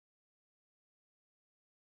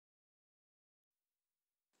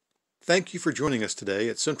Thank you for joining us today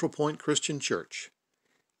at Central Point Christian Church.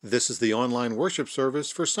 This is the online worship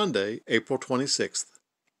service for Sunday, April 26th.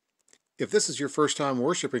 If this is your first time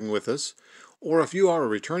worshiping with us, or if you are a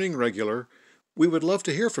returning regular, we would love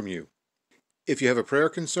to hear from you. If you have a prayer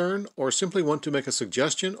concern or simply want to make a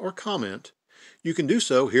suggestion or comment, you can do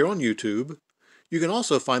so here on YouTube. You can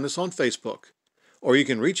also find us on Facebook, or you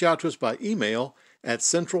can reach out to us by email at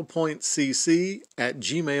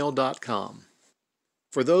centralpointcc@gmail.com.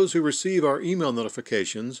 For those who receive our email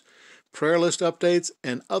notifications, prayer list updates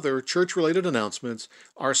and other church-related announcements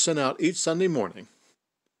are sent out each Sunday morning.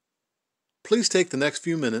 Please take the next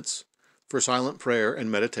few minutes for silent prayer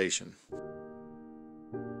and meditation.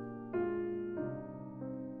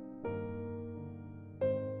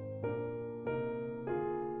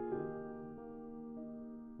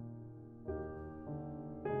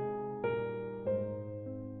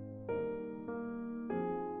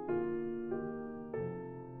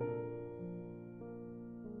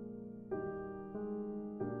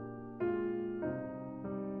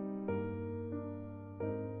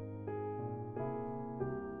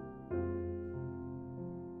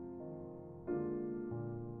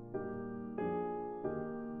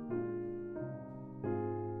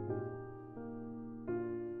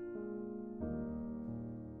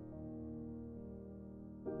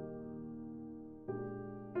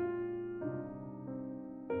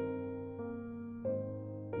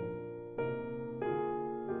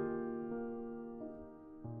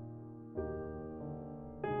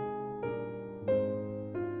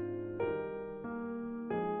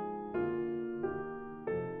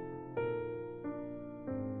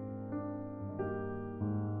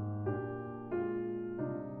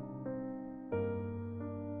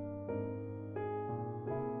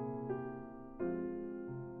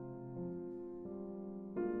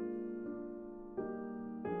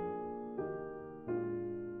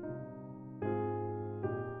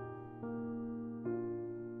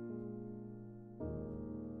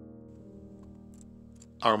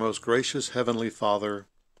 Our most gracious Heavenly Father,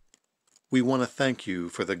 we want to thank you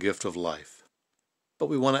for the gift of life, but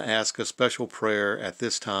we want to ask a special prayer at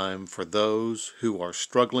this time for those who are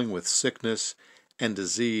struggling with sickness and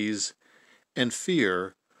disease and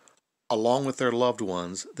fear, along with their loved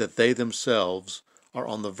ones, that they themselves are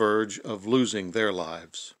on the verge of losing their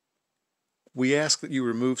lives. We ask that you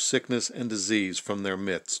remove sickness and disease from their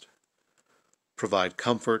midst. Provide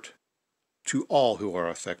comfort to all who are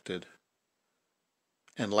affected.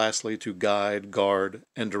 And lastly, to guide, guard,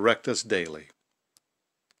 and direct us daily.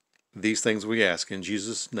 These things we ask in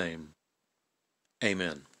Jesus' name.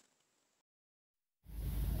 Amen.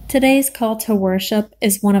 Today's call to worship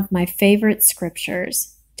is one of my favorite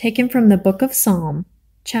scriptures, taken from the book of Psalm,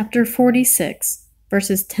 chapter 46,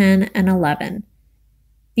 verses 10 and 11.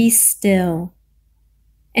 Be still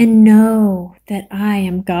and know that I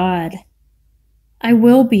am God. I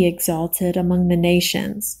will be exalted among the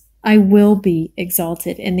nations. I will be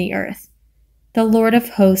exalted in the earth. The Lord of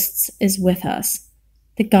hosts is with us.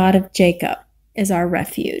 The God of Jacob is our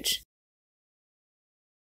refuge.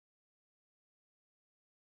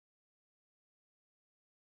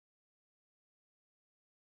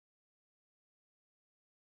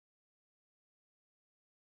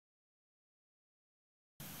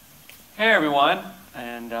 Hey everyone,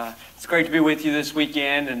 and it's great to be with you this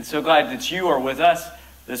weekend, and so glad that you are with us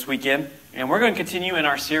this weekend. And we're going to continue in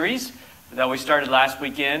our series that we started last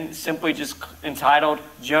weekend, simply just entitled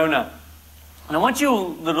Jonah. And I want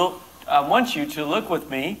you to look with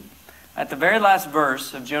me at the very last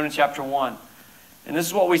verse of Jonah chapter 1. And this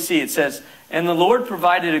is what we see. It says, "And the Lord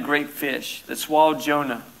provided a great fish that swallowed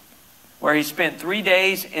Jonah, where he spent 3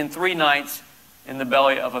 days and 3 nights in the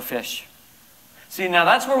belly of a fish." See, now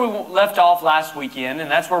that's where we left off last weekend, and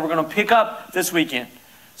that's where we're going to pick up this weekend.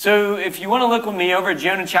 So if you want to look with me over at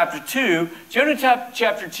Jonah chapter 2, Jonah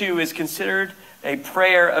chapter 2 is considered a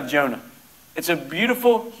prayer of Jonah. It's a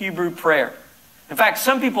beautiful Hebrew prayer. In fact,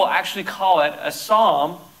 some people actually call it a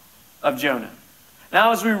psalm of Jonah.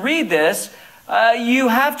 Now, as we read this, you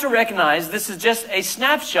have to recognize this is just a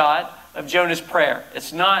snapshot of Jonah's prayer.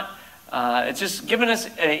 It's not, it's just giving us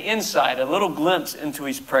an insight, a little glimpse into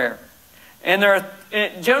his prayer. And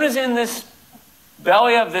Jonah's in this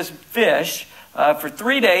belly of this fish for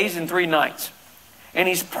 3 days and 3 nights. And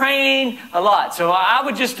he's praying a lot. So I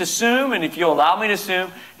would just assume, and if you'll allow me to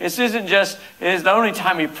assume, this isn't just the only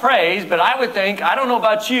time he prays, but I would think, I don't know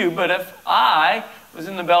about you, but if I was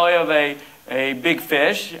in the belly of a big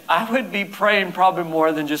fish, I would be praying probably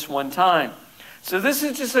more than just one time. So this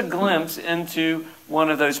is just a glimpse into one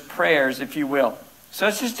of those prayers, if you will. So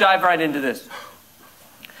let's just dive right into this.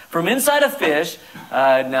 From inside a fish,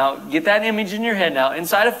 now get that image in your head now.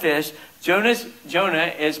 Inside a fish,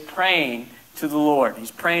 Jonah is praying to the Lord.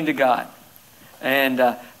 He's praying to God. And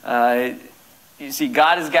you see,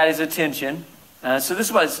 God has got his attention. So this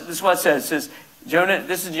is what it says. It says,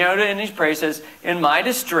 this is Jonah in his prayer. It says, in my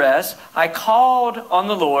distress, I called on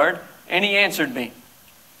the Lord, and he answered me.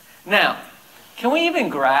 Now, can we even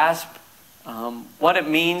grasp what it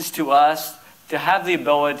means to us to have the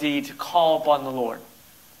ability to call upon the Lord?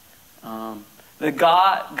 The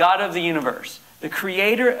God of the universe, the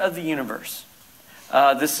creator of the universe,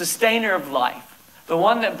 the sustainer of life, the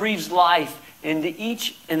one that breathes life into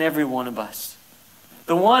each and every one of us,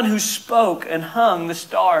 the one who spoke and hung the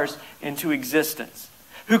stars into existence,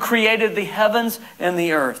 who created the heavens and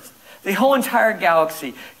the earth, the whole entire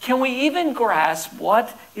galaxy. Can we even grasp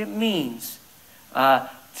what it means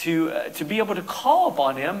to be able to call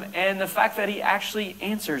upon him and the fact that he actually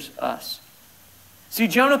answers us? See,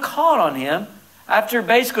 Jonah called on him after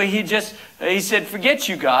basically he said, forget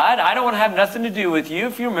you, God. I don't want to have nothing to do with you.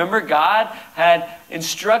 If you remember, God had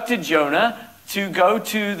instructed Jonah to go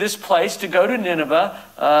to this place, to go to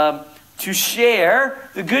Nineveh, to share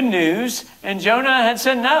the good news. And Jonah had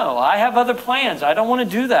said, no, I have other plans. I don't want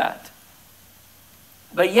to do that.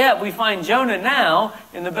 But yet we find Jonah now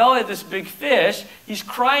in the belly of this big fish. He's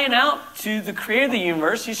crying out to the creator of the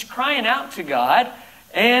universe. He's crying out to God.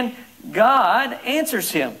 And God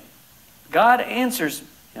answers him. God answers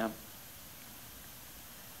him.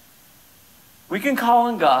 We can call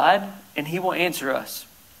on God and he will answer us.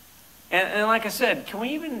 And like I said, can we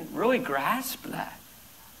even really grasp that?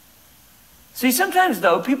 See, sometimes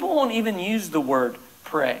though, people won't even use the word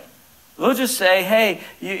pray. They'll just say, hey,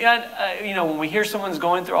 when we hear someone's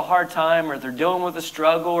going through a hard time or they're dealing with a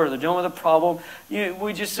struggle or they're dealing with a problem,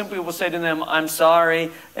 we just simply will say to them, I'm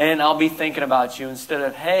sorry, and I'll be thinking about you. Instead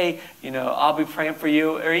of, hey, I'll be praying for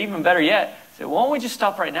you. Or even better yet, say, why don't we just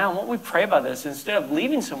stop right now? Why don't we pray about this? Instead of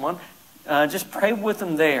leaving someone, just pray with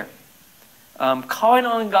them there. Calling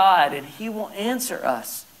on God, and he will answer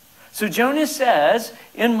us. So Jonah says,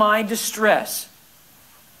 in my distress.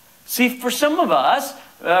 See, for some of us,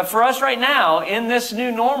 for us right now, in this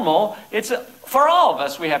new normal, for all of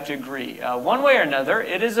us, we have to agree. One way or another,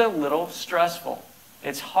 it is a little stressful.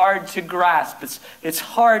 It's hard to grasp. It's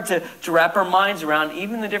hard to wrap our minds around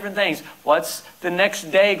even the different things. What's the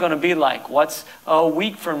next day going to be like? What's a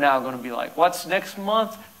week from now going to be like? What's next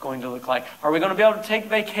month going to look like? Are we going to be able to take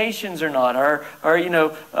vacations or not?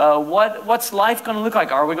 What's life going to look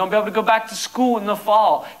like? Are we going to be able to go back to school in the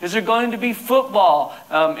fall? Is there going to be football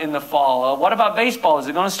in the fall? What about baseball? Is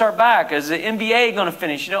it going to start back? Is the NBA going to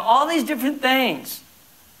finish? All these different things.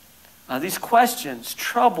 These questions,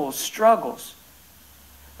 troubles, struggles.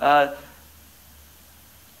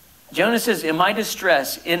 Jonah says, in my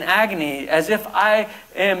distress, in agony, as if I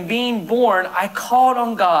am being born, I called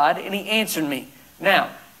on God and he answered me. Now,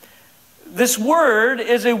 this word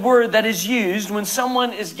is a word that is used when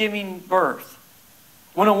someone is giving birth.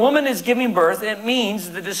 When a woman is giving birth, it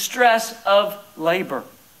means the distress of labor.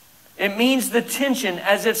 It means the tension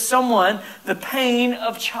as if the pain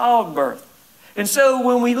of childbirth. And so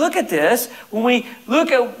when we look at this, when we look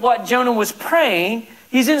at what Jonah was praying,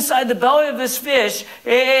 he's inside the belly of this fish,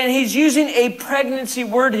 and he's using a pregnancy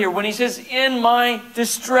word here when he says, in my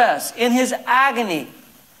distress, in his agony,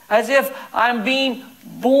 as if I'm being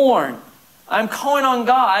born. I'm calling on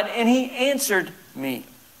God, and he answered me.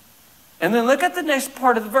 And then look at the next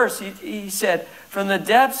part of the verse. He said, from the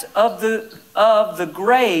depths of the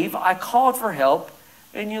grave, I called for help,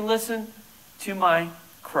 and you listened to my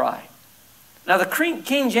cry. Now, the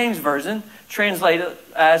King James Version translates it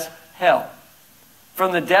as hell.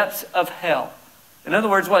 From the depths of hell. In other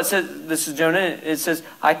words, what it says, this is Jonah, it says,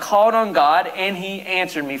 I called on God and he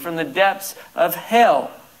answered me. From the depths of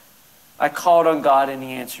hell, I called on God and he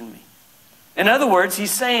answered me. In other words,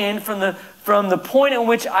 he's saying from the point in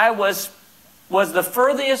which I was the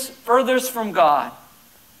furthest from God,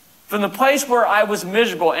 from the place where I was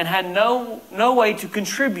miserable and had no way to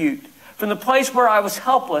contribute, from the place where I was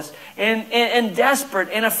helpless and desperate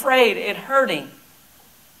and afraid and hurting,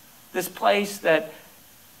 this place that,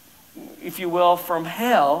 if you will, from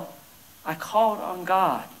hell, I called on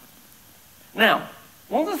God. Now,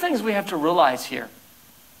 one of the things we have to realize here,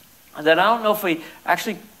 that I don't know if we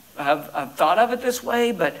actually have thought of it this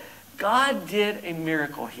way, but God did a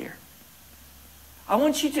miracle here. I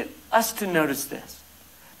want us to notice this.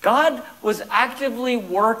 God was actively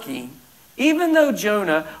working, even though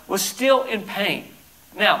Jonah was still in pain.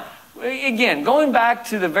 Now, again, going back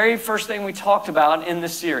to the very first thing we talked about in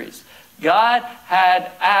this series, God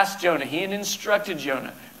had asked Jonah, he had instructed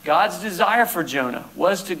Jonah God's desire for Jonah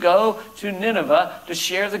was to go to Nineveh to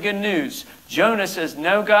share the good news. Jonah says,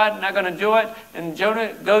 no, God, I'm not going to do it. And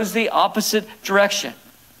Jonah goes the opposite direction.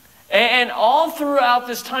 And all throughout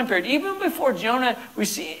this time period, even before Jonah, we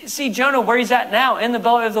see Jonah where he's at now in the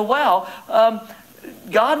belly of the well.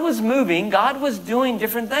 God was moving. God was doing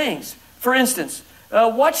different things. For instance,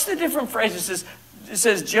 watch the different phrases. It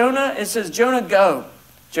says, Jonah, go.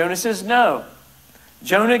 Jonah says, no.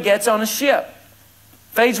 Jonah gets on a ship.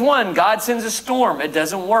 Phase 1, God sends a storm. It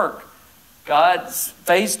doesn't work.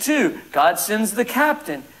 Phase 2, God sends the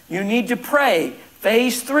captain. You need to pray.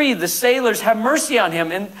 Phase 3, the sailors have mercy on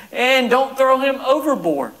him and don't throw him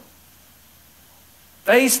overboard.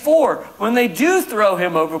 Phase 4, when they do throw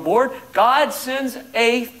him overboard, God sends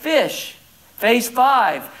a fish. Phase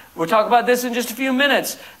 5, we'll talk about this in just a few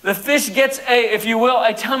minutes. The fish gets if you will,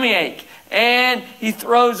 a tummy ache. And he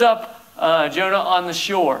throws up Jonah on the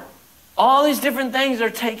shore. All these different things are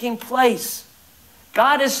taking place.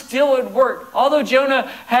 God is still at work. Although Jonah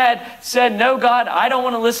had said, no, God, I don't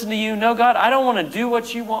want to listen to you. No, God, I don't want to do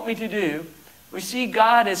what you want me to do. We see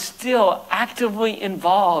God is still actively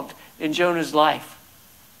involved in Jonah's life.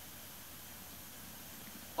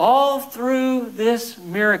 All through this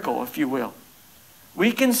miracle, if you will,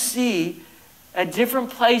 we can see at different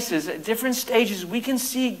places, at different stages, we can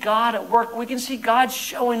see God at work. We can see God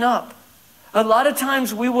showing up. A lot of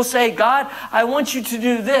times we will say, God, I want you to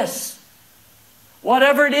do this.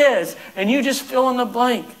 Whatever it is, and you just fill in the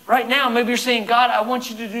blank. Right now, maybe you're saying, God, I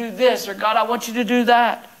want you to do this, or God, I want you to do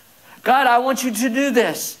that. God, I want you to do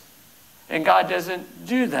this. And God doesn't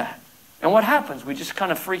do that. And what happens? We just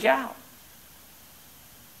kind of freak out.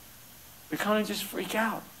 We kind of just freak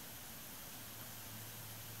out.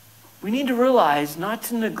 We need to realize not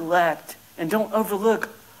to neglect and don't overlook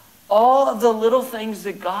all of the little things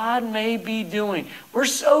that God may be doing. We're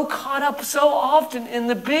so caught up so often in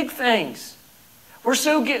the big things.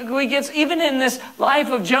 We get, even in this life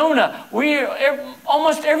of Jonah,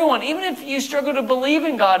 almost everyone, even if you struggle to believe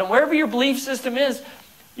in God and wherever your belief system is,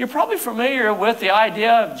 you're probably familiar with the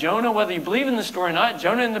idea of Jonah, whether you believe in the story or not,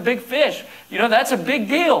 Jonah and the big fish. You know, that's a big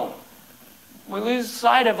deal. We lose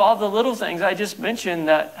sight of all the little things I just mentioned,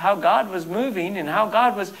 that how God was moving and how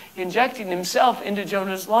God was injecting himself into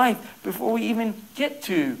Jonah's life before we even get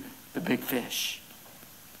to the big fish.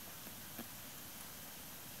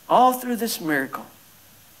 All through this miracle,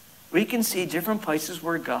 we can see different places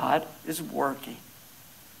where God is working.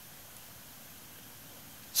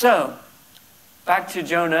 So, back to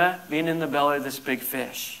Jonah being in the belly of this big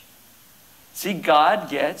fish. See, God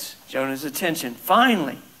gets Jonah's attention.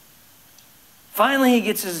 Finally, he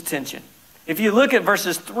gets his attention. If you look at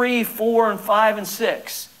verses 3, 4, and 5, and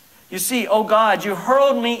 6, you see, oh God, you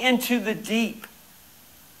hurled me into the deep.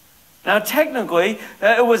 Now, technically,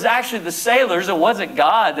 it was actually the sailors. It wasn't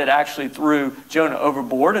God that actually threw Jonah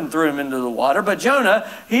overboard and threw him into the water. But Jonah,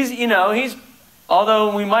 he's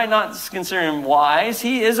although we might not consider him wise,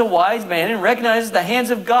 he is a wise man and recognizes the hands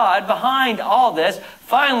of God behind all this.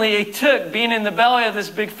 Finally, it took being in the belly of this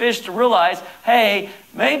big fish to realize, hey,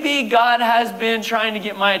 maybe God has been trying to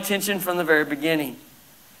get my attention from the very beginning.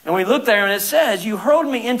 And we look there and it says, you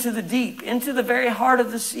hurled me into the deep, into the very heart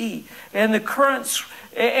of the sea, and the currents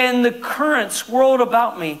swirled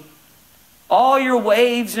about me. All your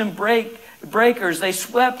waves and breakers, they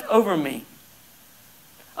swept over me.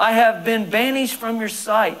 I have been banished from your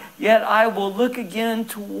sight, yet I will look again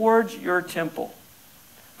towards your temple.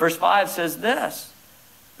 Verse 5 says this,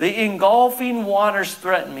 the engulfing waters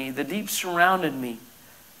threatened me, the deep surrounded me.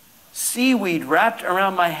 Seaweed wrapped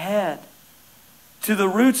around my head. To the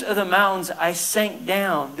roots of the mountains I sank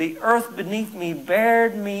down. The earth beneath me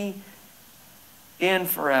buried me in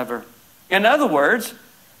forever. In other words,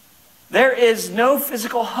 there is no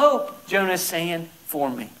physical hope, Jonah is saying,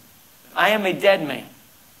 for me. I am a dead man.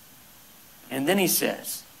 And then he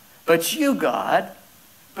says, but you, God,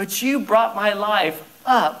 you brought my life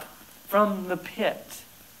up from the pit.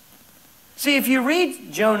 See, if you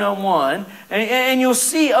read Jonah 1, and you'll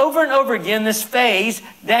see over and over again this phase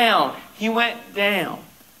down. He went down.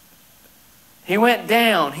 He went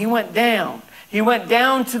down. He went down. He went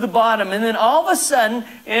down to the bottom. And then all of a sudden,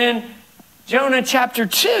 in Jonah chapter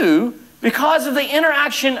 2, because of the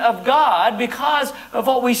interaction of God, because of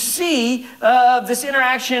what we see of this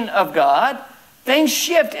interaction of God, things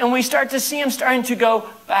shift and we start to see him starting to go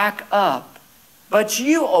back up. But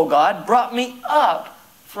you, O God, brought me up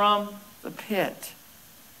from the pit.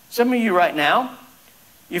 Some of you right now,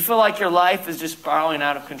 you feel like your life is just spiraling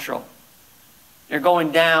out of control. You're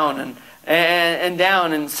going down and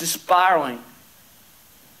down and it's just spiraling.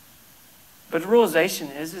 But the realization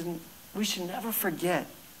is we should never forget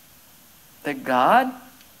that God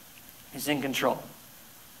is in control.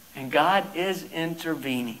 And God is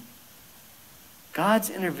intervening. God's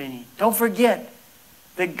intervening. Don't forget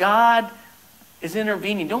that God is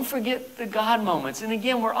intervening. Don't forget the God moments. And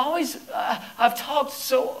again, we're always, I've talked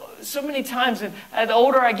so many times, and the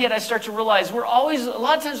older I get, I start to realize a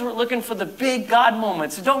lot of times we're looking for the big God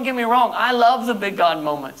moments. So don't get me wrong, I love the big God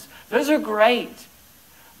moments. Those are great.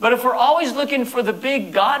 But if we're always looking for the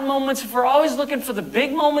big God moments, if we're always looking for the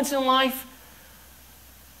big moments in life,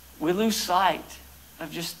 we lose sight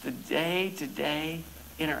of just the day-to-day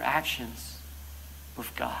interactions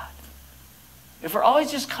with God. If we're always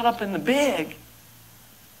just caught up in the big,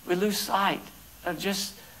 we lose sight of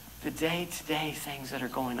just the day-to-day things that are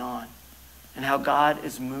going on and how God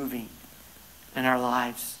is moving in our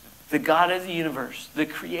lives. The God of the universe, the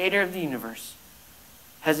creator of the universe,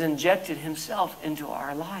 has injected himself into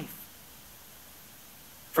our life.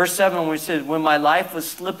 Verse 7, where it says, when my life was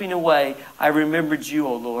slipping away, I remembered you,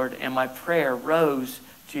 O Lord, and my prayer rose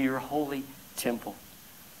to your holy temple.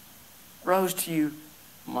 Rose to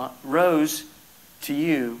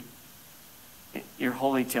you, your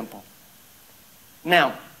holy temple.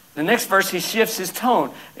 Now, the next verse, he shifts his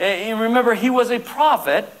tone. And remember, he was a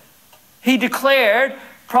prophet. He declared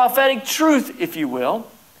prophetic truth, if you will.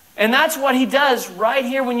 And that's what he does right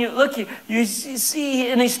here when you look. You see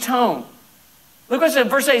in his tone. Look what it says.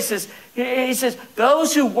 Verse 8 he says,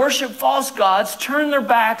 those who worship false gods turn their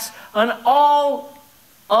backs on all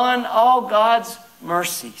God's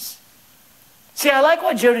mercies. See, I like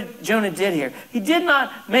what Jonah did here. He did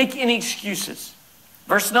not make any excuses.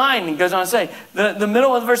 Verse 9, he goes on to say, the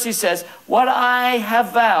middle of the verse he says, what I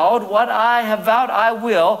have vowed, I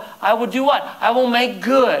will do what? I will make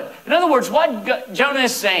good. In other words, what Jonah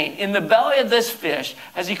is saying, in the belly of this fish,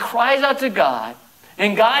 as he cries out to God,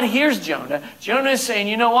 and God hears Jonah, Jonah is saying,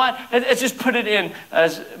 you know what? Let's just put it in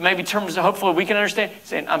as maybe terms that hopefully we can understand. He's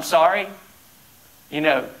saying, I'm sorry. You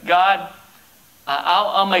know, God,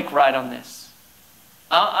 I'll make right on this.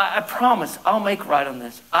 I promise I'll make right on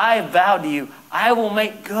this. I vow to you, I will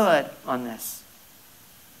make good on this.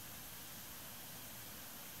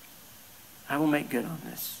 I will make good on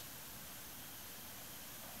this.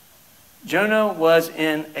 Jonah was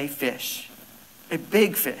in a fish, a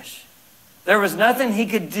big fish. There was nothing he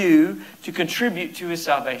could do to contribute to his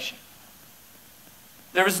salvation.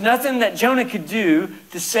 There was nothing that Jonah could do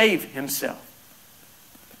to save himself.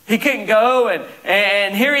 He couldn't go,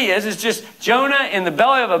 and here he is. It's just Jonah in the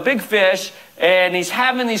belly of a big fish, and he's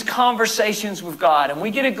having these conversations with God. And we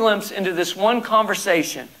get a glimpse into this one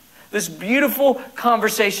conversation, this beautiful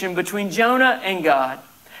conversation between Jonah and God.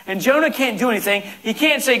 And Jonah can't do anything. He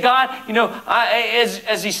can't say, God, you know,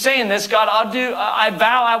 as he's saying this, God, I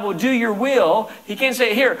vow I will do your will. He can't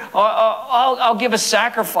say, here, I'll give a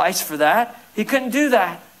sacrifice for that. He couldn't do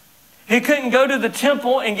that. He couldn't go to the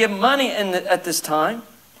temple and give money at this time.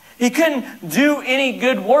 He couldn't do any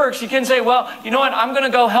good works. He couldn't say, well, you know what? I'm going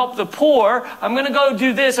to go help the poor. I'm going to go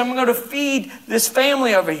do this. I'm going to go to feed this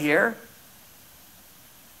family over here.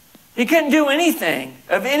 He couldn't do anything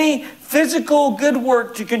of any physical good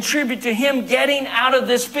work to contribute to him getting out of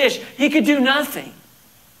this fish. He could do nothing.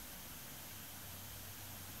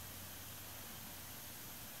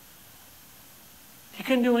 He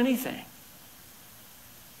couldn't do anything.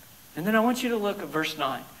 And then I want you to look at verse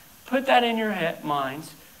 9. Put that in your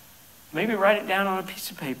minds. Maybe write it down on a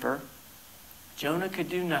piece of paper. Jonah could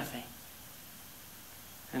do nothing.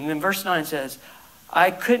 And then verse 9 says,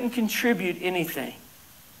 I couldn't contribute anything.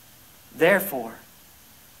 Therefore,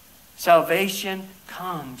 salvation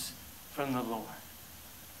comes from the Lord.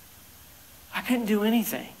 I couldn't do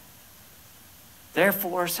anything.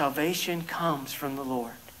 Therefore, salvation comes from the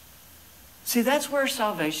Lord. See, that's where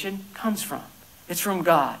salvation comes from. It's from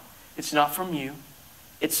God. It's not from you.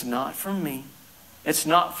 It's not from me. It's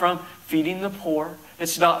not from feeding the poor.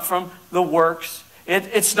 It's not from the works.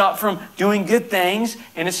 It's not from doing good things,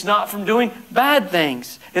 and it's not from doing bad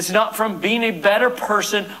things. It's not from being a better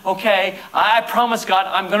person. Okay, I promise God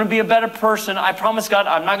I'm going to be a better person. I promise God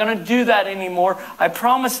I'm not going to do that anymore. I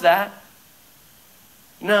promise that.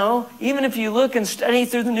 No, even if you look and study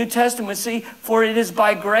through the New Testament, see, for it is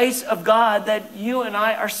by grace of God that you and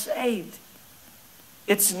I are saved.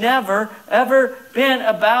 It's never, ever been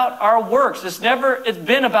about our works. It's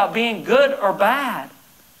been about being good or bad.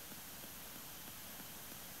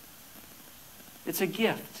 It's a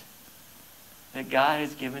gift that God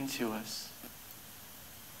has given to us,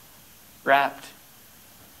 wrapped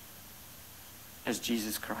as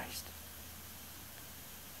Jesus Christ.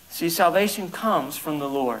 See, salvation comes from the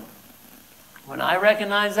Lord. When I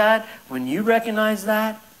recognize that, when you recognize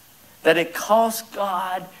that it cost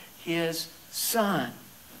God His Son,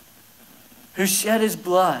 who shed His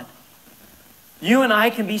blood You and I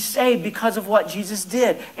can be saved because of what Jesus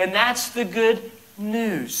did. And that's the good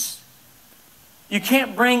news. You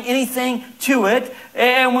can't bring anything to it.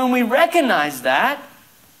 And when we recognize that,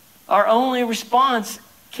 our only response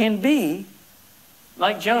can be,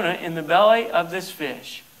 like Jonah in the belly of this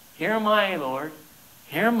fish. Here am I, Lord.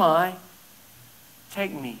 Here am I.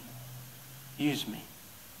 Take me. Use me.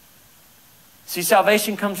 See,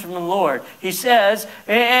 salvation comes from the Lord. He says,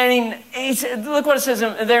 and he said, look what it says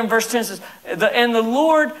there in verse 10. It says, and the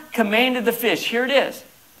Lord commanded the fish. Here it is.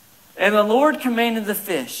 And the Lord commanded the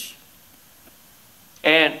fish.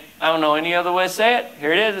 And I don't know any other way to say it.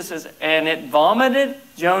 Here it is. It says, and it vomited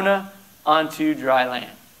Jonah onto dry land.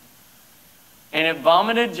 And it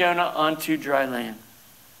vomited Jonah onto dry land.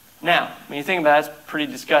 Now, when you think about it, it's pretty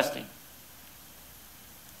disgusting.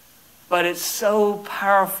 But it's so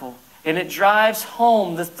powerful. And it drives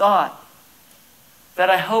home the thought that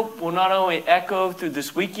I hope will not only echo through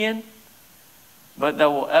this weekend, but that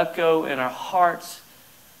will echo in our hearts.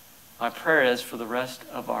 My prayer is for the rest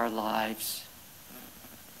of our lives.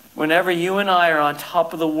 Whenever you and I are on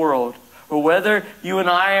top of the world, or whether you and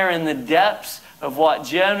I are in the depths of what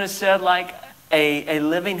Jonah said, like a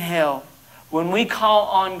living hell, when we call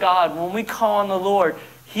on God, when we call on the Lord,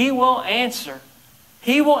 He will answer.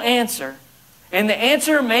 He will answer. And the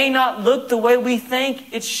answer may not look the way we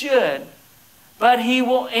think it should, but He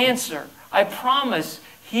will answer. I promise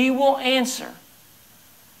He will answer.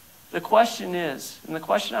 The question is, and the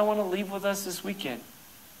question I want to leave with us this weekend,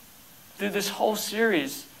 through this whole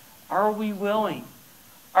series, are we willing?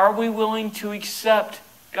 Are we willing to accept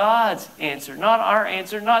God's answer? Not our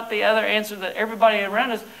answer, not the other answer that everybody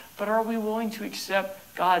around us, but are we willing to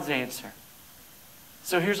accept God's answer?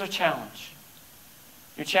 So here's our challenge.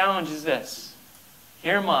 Your challenge is this.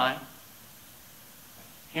 Here am I.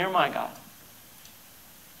 Here am I, God.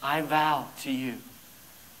 I vow to you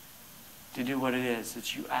to do what it is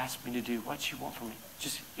that you asked me to do, what you want from me.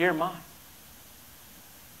 Just here am I.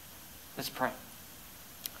 Let's pray.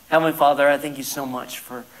 Heavenly Father, I thank you so much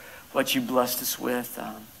for what you blessed us with.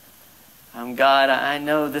 God, I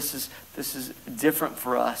know this is different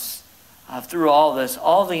for us. Through all this,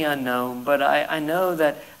 all the unknown. But I know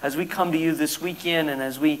that as we come to you this weekend and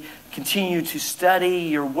as we continue to study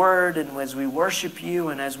your word and as we worship you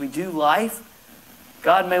and as we do life,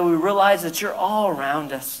 God, may we realize that you're all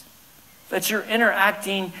around us, that you're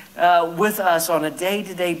interacting with us on a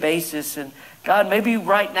day-to-day basis. And God, maybe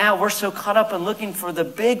right now we're so caught up in looking for the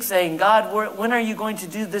big thing. God, when are you going to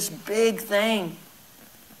do this big thing?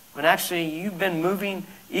 When actually you've been moving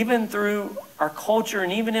even through our culture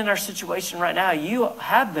and even in our situation right now, you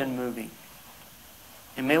have been moving.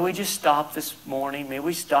 And may we just stop this morning. May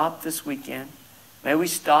we stop this weekend. May we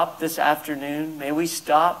stop this afternoon. May we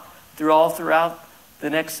stop throughout the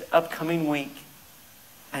next upcoming week.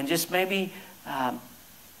 And just maybe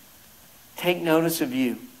take notice of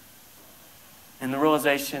you. And the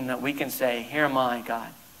realization that we can say, here am I, God.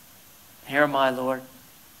 Here am I, Lord.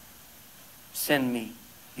 Send me.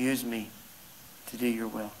 Use me to do your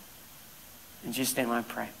will. In Jesus' name I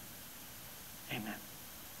pray. Amen.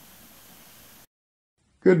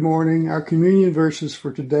 Good morning. Our communion verses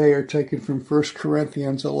for today are taken from 1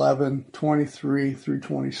 Corinthians 11:23 through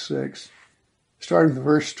 26. Starting with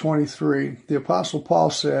verse 23, the Apostle Paul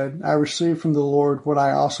said, I received from the Lord what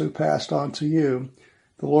I also passed on to you.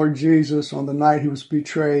 The Lord Jesus, on the night he was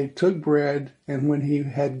betrayed, took bread, and when he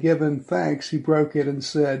had given thanks, he broke it and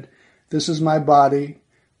said, This is my body,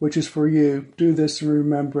 which is for you. Do this in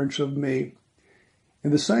remembrance of me. In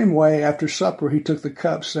the same way, after supper, he took the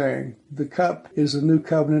cup, saying, The cup is the new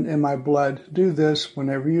covenant in my blood. Do this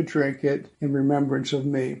whenever you drink it in remembrance of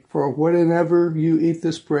me. For whenever you eat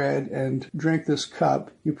this bread and drink this cup,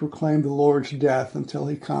 you proclaim the Lord's death until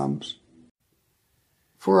he comes.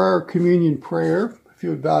 For our communion prayer, if you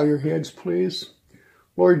would bow your heads, please.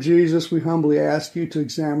 Lord Jesus, we humbly ask you to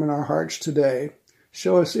examine our hearts today.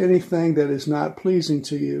 Show us anything that is not pleasing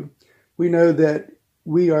to you. We know that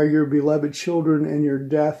we are your beloved children, and your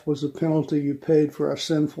death was the penalty you paid for our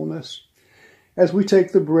sinfulness. As we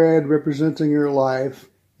take the bread representing your life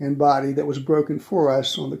and body that was broken for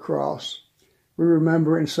us on the cross, we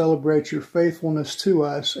remember and celebrate your faithfulness to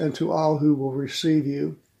us and to all who will receive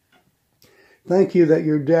you. Thank you that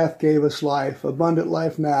your death gave us life, abundant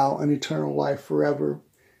life now, and eternal life forever.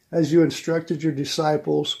 As you instructed your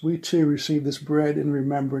disciples, we too receive this bread in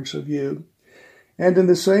remembrance of you. And in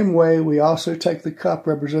the same way, we also take the cup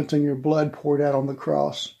representing your blood poured out on the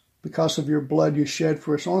cross. Because of your blood you shed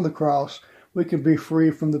for us on the cross, we can be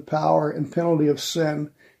free from the power and penalty of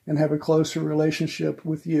sin and have a closer relationship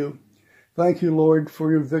with you. Thank you, Lord,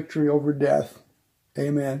 for your victory over death.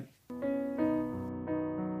 Amen.